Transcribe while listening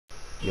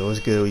Yo, what's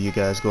good with you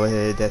guys? Go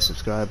ahead, hit that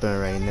subscribe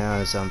button right now,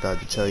 as I'm about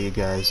to tell you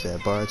guys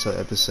that Boruto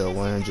episode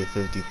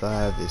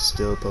 155 is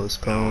still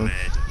postponed.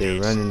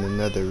 They're running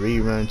another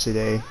rerun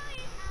today.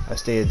 I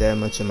stated that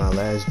much in my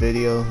last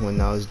video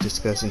when I was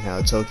discussing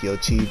how Tokyo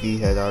TV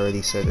had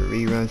already set a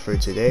rerun for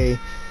today,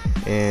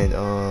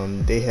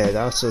 and they had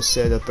also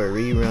set up a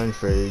rerun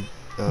for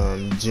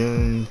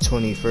June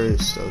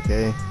 21st.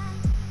 Okay,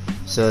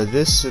 so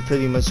this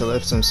pretty much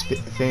left some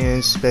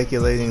fans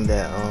speculating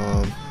that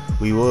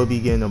we will be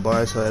getting a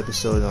Boruto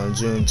episode on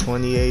June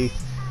 28th,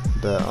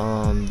 but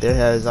there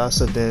has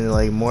also been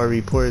like more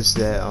reports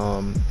that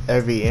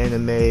every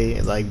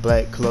anime like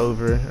Black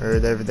Clover or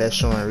whatever that's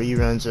showing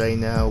reruns right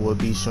now will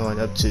be showing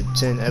up to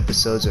 10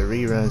 episodes of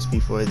reruns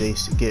before they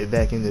get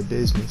back into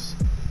business.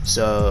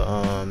 So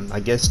I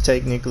guess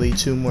technically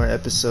 2 more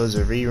episodes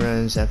of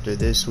reruns after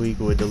this week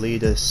would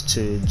lead us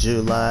to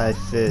July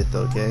 5th,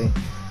 okay?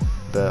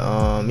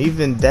 But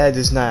even that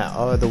is not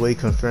all the way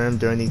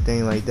confirmed or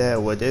anything like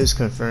that. What is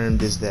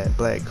confirmed is that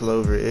Black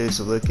Clover is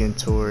looking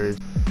toward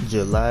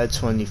July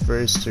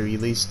 21st to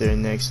release their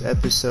next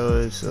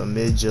episode, so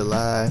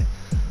mid-July.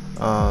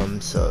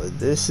 So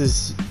this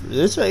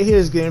right here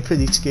is getting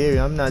pretty scary.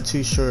 I'm not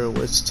too sure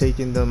what's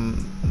taking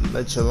them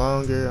much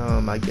longer.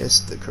 I guess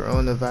the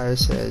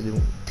coronavirus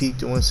had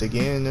peaked once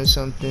again or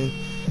something,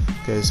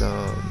 because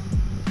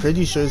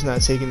pretty sure it's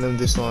not taking them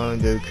this long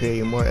to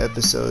create more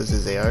episodes,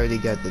 as they already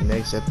got the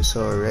next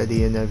episode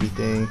ready and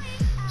everything.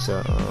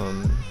 So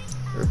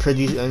we're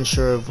pretty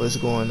unsure of what's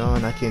going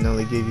on. I can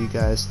only give you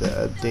guys the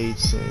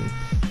updates and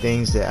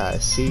things that I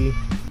see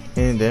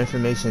and the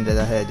information that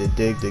I had to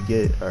dig to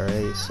get.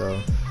 Alright,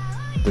 so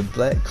the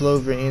Black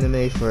Clover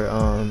anime for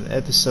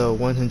episode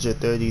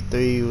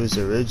 133 was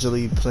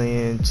originally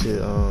planned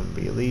to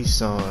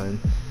release on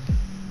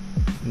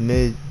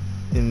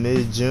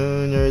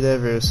mid-June or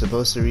whatever. It was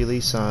supposed to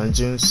release on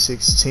June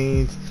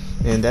 16th,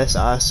 and that's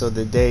also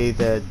the day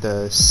that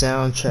the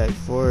soundtrack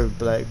for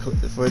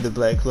the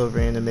Black Clover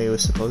anime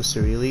was supposed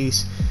to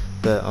release.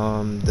 But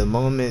the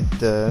moment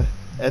the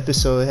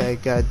episode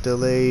had got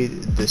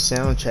delayed, the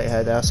soundtrack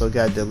had also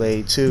got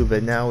delayed too.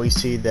 But now we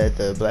see that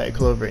the Black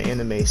Clover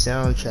anime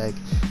soundtrack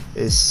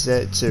is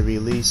set to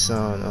release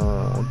on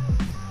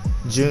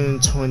July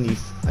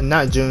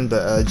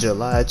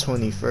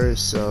 21st.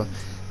 So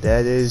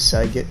that is,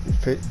 I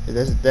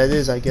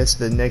guess,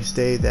 the next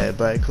day that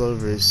Black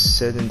Clover is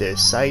setting their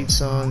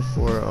sights on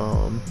for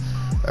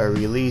a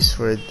release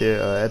for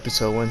their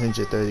episode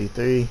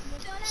 133.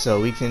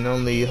 So we can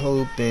only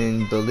hope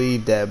and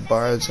believe that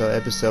Boruto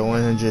episode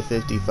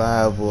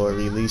 155 will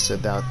release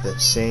about the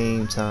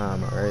same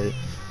time. Alright,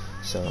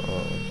 so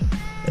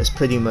that's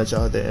pretty much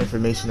all the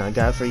information I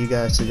got for you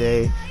guys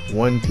today.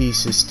 One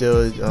Piece is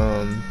still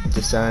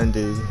deciding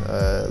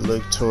to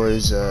look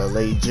towards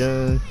late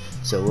June,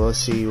 so we'll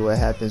see what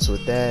happens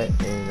with that.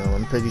 And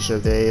I'm pretty sure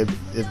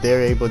if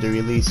they're able to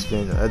release,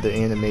 then other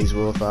animes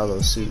will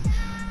follow suit.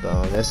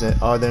 But that's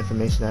all the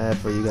information I have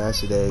for you guys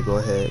today. Go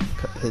ahead,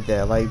 hit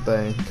that like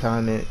button,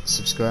 comment,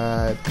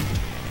 subscribe,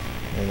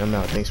 and I'm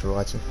out. Thanks for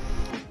watching.